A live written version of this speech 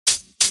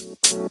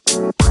Hi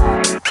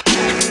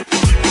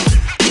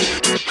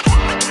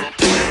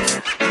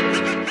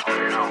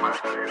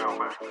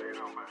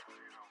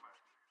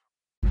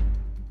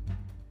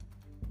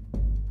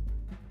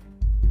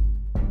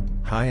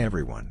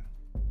everyone.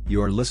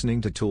 You are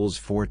listening to Tools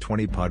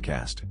 420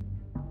 podcast.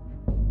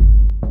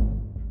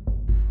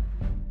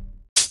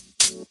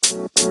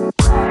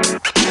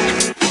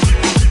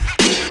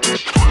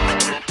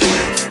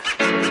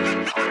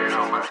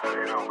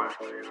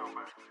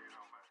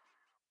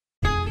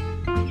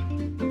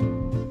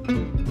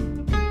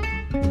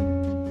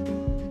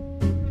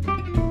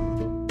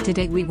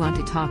 Today we want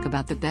to talk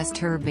about the best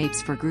herb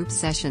vapes for group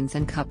sessions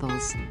and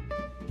couples.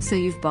 So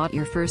you've bought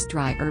your first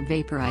dry herb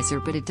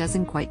vaporizer but it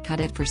doesn't quite cut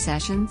it for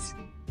sessions?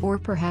 Or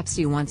perhaps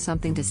you want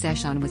something to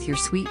sesh on with your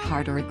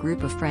sweetheart or a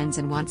group of friends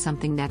and want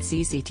something that's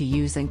easy to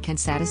use and can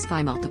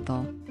satisfy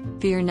multiple.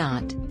 Fear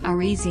not,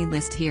 our easy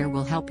list here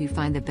will help you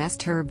find the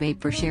best herb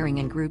vape for sharing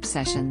in group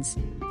sessions.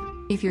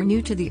 If you're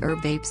new to the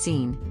herb vape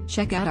scene,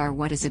 check out our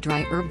What is a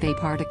Dry Herb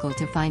Vape article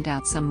to find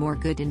out some more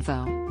good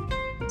info.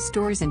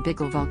 Storz &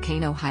 Bickel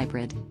Volcano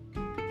Hybrid.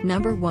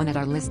 Number 1 at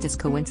our list is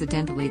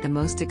coincidentally the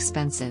most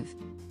expensive.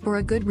 For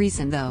a good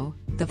reason though,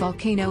 the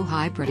Volcano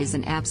Hybrid is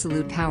an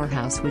absolute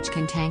powerhouse which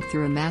can tank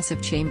through a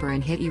massive chamber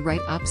and hit you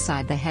right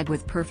upside the head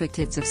with perfect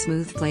hits of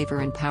smooth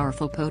flavor and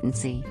powerful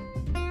potency.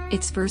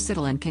 It's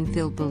versatile and can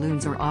fill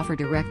balloons or offer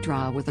direct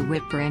draw with a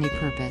whip for any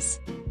purpose.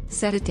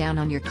 Set it down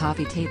on your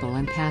coffee table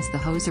and pass the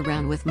hose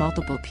around with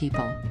multiple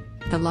people.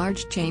 The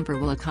large chamber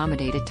will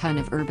accommodate a ton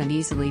of herb and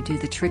easily do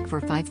the trick for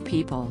 5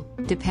 people,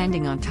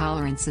 depending on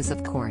tolerances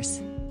of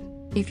course.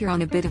 If you're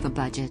on a bit of a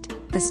budget,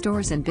 the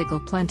Storz &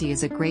 Bickel Plenty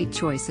is a great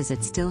choice as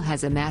it still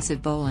has a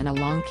massive bowl and a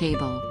long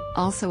cable,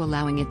 also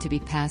allowing it to be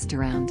passed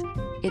around.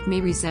 It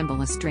may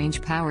resemble a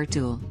strange power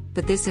tool,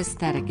 but this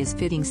aesthetic is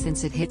fitting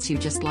since it hits you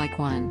just like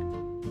one.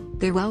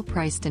 They're well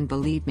priced and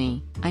believe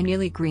me, I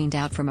nearly greened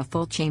out from a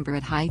full chamber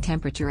at high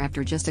temperature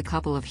after just a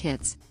couple of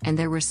hits, and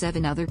there were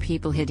 7 other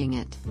people hitting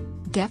it.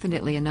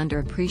 Definitely an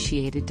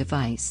underappreciated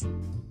device.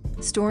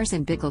 Storz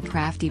 & Bickel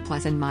Crafty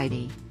Plus and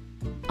Mighty.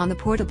 On the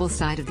portable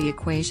side of the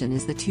equation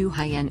is the 2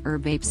 high-end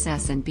herb vapes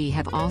S&B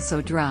have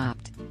also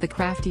dropped, the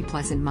Crafty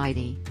Plus and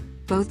Mighty.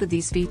 Both of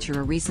these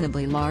feature a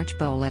reasonably large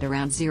bowl at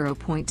around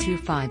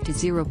 0.25 to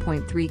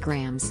 0.3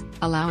 grams,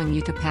 allowing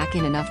you to pack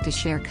in enough to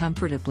share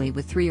comfortably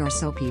with 3 or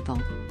so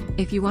people.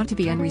 If you want to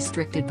be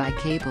unrestricted by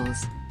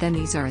cables, then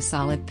these are a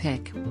solid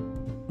pick.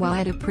 While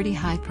at a pretty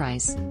high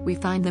price, we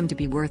find them to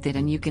be worth it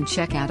and you can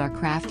check out our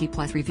Crafty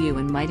Plus review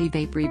and Mighty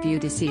Vape review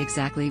to see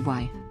exactly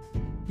why.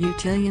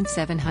 Utilion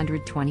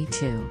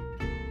 722.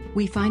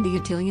 We find the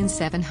Utilion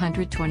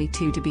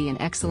 722 to be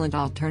an excellent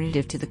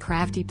alternative to the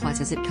Crafty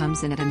Plus as it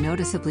comes in at a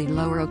noticeably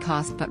lower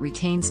cost but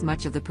retains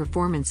much of the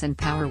performance and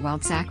power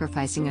while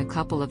sacrificing a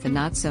couple of the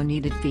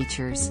not-so-needed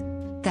features.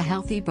 The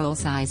healthy bowl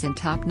size and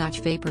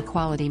top-notch vapor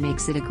quality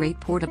makes it a great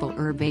portable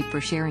herb vape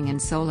for sharing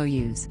and solo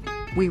use.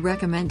 We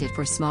recommend it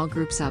for small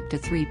groups up to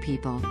 3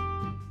 people.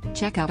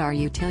 Check out our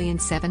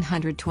Utilion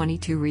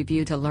 722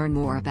 review to learn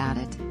more about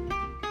it.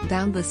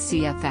 Boundless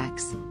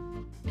CFX.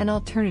 An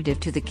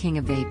alternative to the king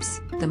of vapes,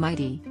 the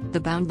Mighty, the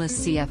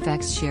Boundless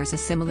CFX shares a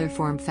similar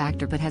form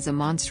factor but has a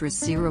monstrous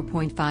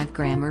 0.5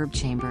 gram herb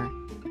chamber.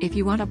 If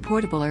you want a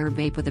portable herb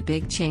vape with a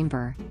big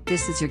chamber,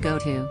 this is your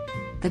go-to.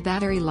 The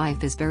battery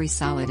life is very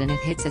solid and it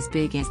hits as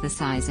big as the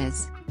size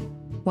is.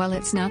 While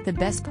it's not the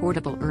best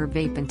portable herb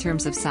vape in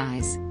terms of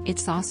size,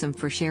 it's awesome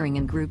for sharing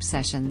in group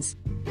sessions.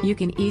 You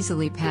can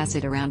easily pass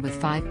it around with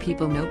 5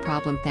 people no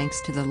problem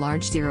thanks to the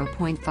large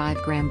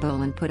 0.5 gram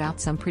bowl and put out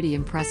some pretty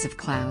impressive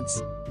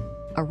clouds.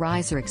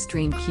 Arizer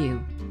Extreme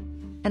Q.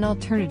 An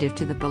alternative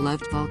to the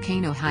beloved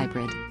Volcano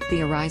Hybrid,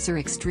 the Arizer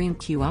Extreme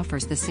Q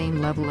offers the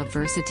same level of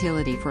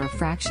versatility for a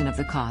fraction of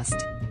the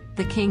cost.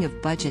 The king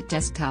of budget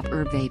desktop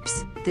herb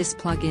vapes, this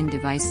plug-in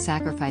device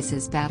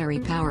sacrifices battery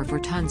power for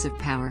tons of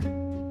power.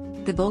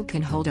 The bowl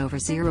can hold over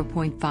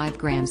 0.5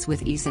 grams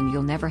with ease and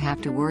you'll never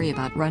have to worry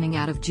about running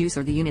out of juice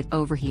or the unit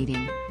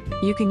overheating.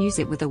 You can use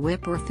it with a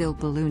whip or fill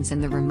balloons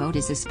and the remote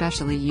is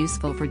especially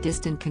useful for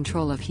distant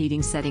control of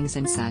heating settings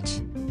and such.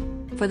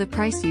 For the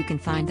price you can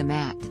find them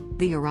at,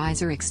 the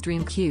Arizer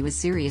Extreme Q is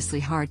seriously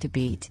hard to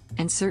beat,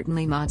 and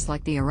certainly mods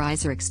like the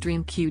Arizer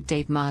Extreme Q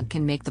Date mod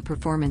can make the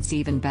performance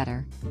even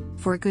better.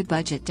 For a good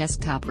budget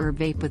desktop herb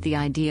vape with the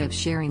idea of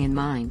sharing in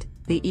mind,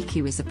 the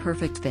EQ is a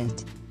perfect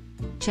fit.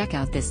 Check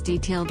out this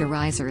detailed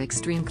Arizer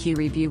Extreme Q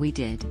review we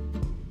did.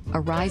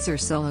 Arizer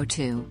Solo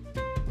 2.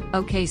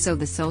 Okay, so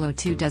the Solo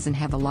 2 doesn't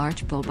have a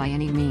large bowl by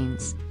any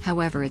means,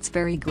 however it's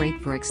very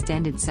great for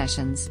extended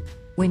sessions.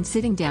 When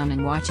sitting down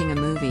and watching a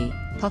movie,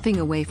 puffing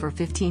away for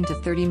 15 to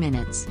 30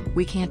 minutes,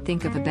 we can't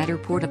think of a better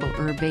portable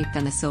herb vape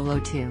than the Solo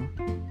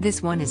 2.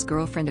 This one is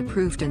girlfriend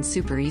approved and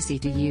super easy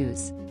to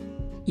use.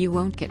 You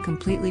won't get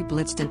completely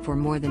blitzed and for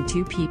more than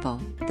 2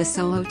 people, the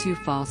Solo 2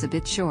 falls a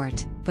bit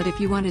short, but if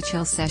you want a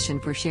chill session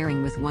for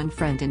sharing with one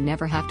friend and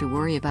never have to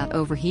worry about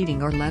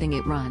overheating or letting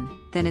it run,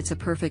 then it's a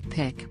perfect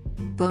pick.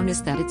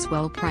 Bonus that it's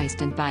well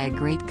priced and by a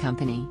great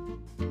company.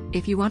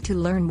 If you want to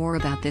learn more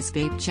about this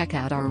vape, check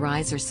out our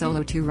Arizer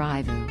Solo 2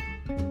 review.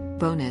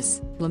 Bonus,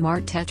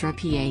 Lamart Tetra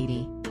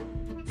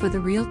P80. For the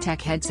real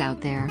tech heads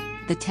out there,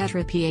 the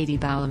Tetra P80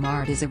 by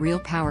Lamart is a real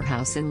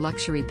powerhouse in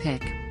luxury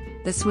pick.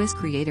 The Swiss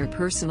creator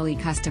personally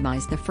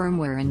customized the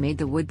firmware and made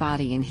the wood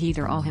body and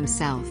heater all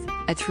himself,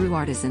 a true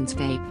artisan's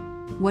vape.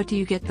 What do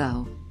you get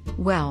though?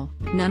 Well,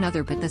 none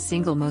other but the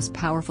single most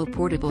powerful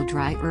portable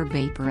dry herb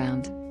vape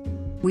around.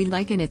 We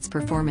liken its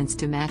performance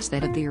to match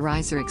that of the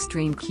Arizer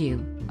Extreme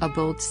Q, a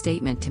bold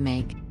statement to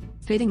make.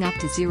 Fitting up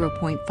to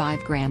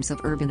 0.5 grams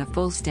of herb in a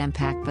full stem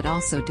pack but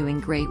also doing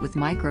great with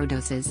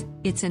microdoses,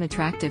 it's an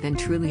attractive and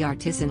truly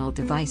artisanal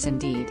device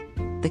indeed.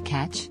 The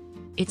catch?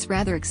 It's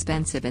rather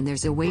expensive and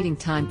there's a waiting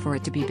time for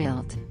it to be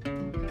built.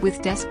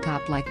 With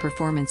desktop-like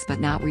performance but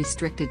not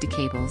restricted to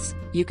cables,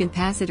 you can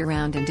pass it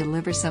around and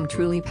deliver some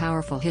truly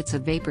powerful hits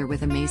of vapor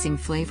with amazing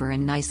flavor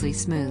and nicely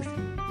smooth.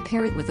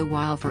 Pair it with a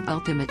while for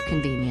ultimate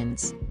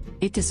convenience.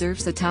 It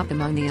deserves the top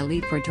among the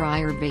elite for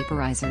dry herb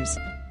vaporizers.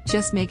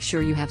 Just make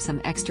sure you have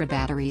some extra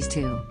batteries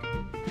too.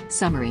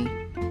 Summary.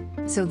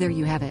 So there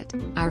you have it,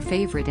 our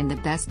favorite and the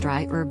best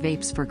dry herb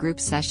vapes for group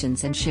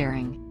sessions and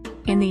sharing.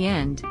 In the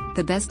end,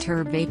 the best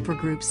herb vape for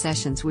group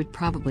sessions would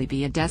probably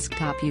be a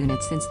desktop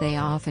unit since they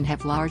often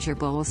have larger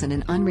bowls and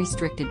an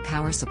unrestricted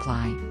power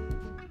supply.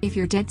 If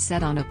you're dead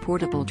set on a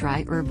portable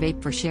dry herb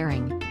vape for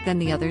sharing, then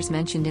the others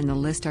mentioned in the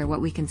list are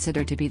what we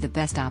consider to be the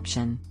best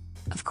option.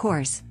 Of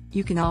course,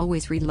 you can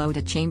always reload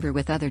a chamber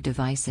with other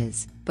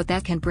devices, but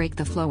that can break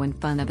the flow and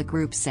fun of a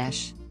group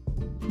sesh.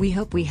 We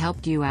hope we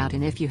helped you out,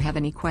 and if you have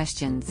any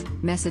questions,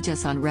 message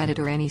us on Reddit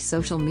or any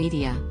social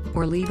media,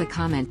 or leave a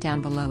comment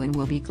down below and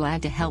we'll be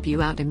glad to help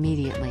you out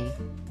immediately.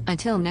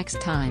 Until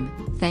next time,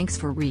 thanks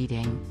for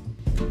reading.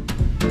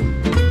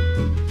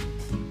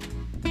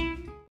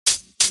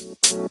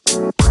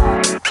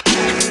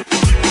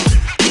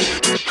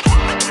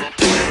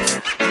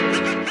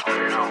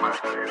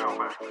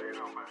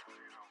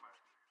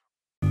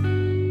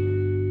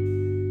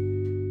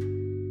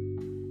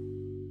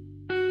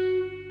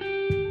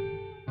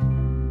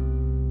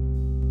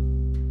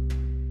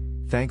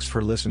 Thanks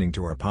for listening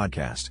to our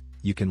podcast.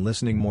 You can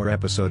listening more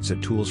episodes at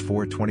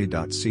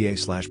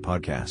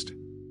tools420.ca/podcast.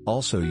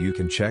 Also, you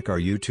can check our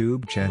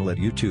YouTube channel at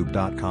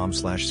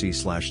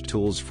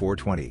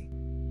youtube.com/c/tools420.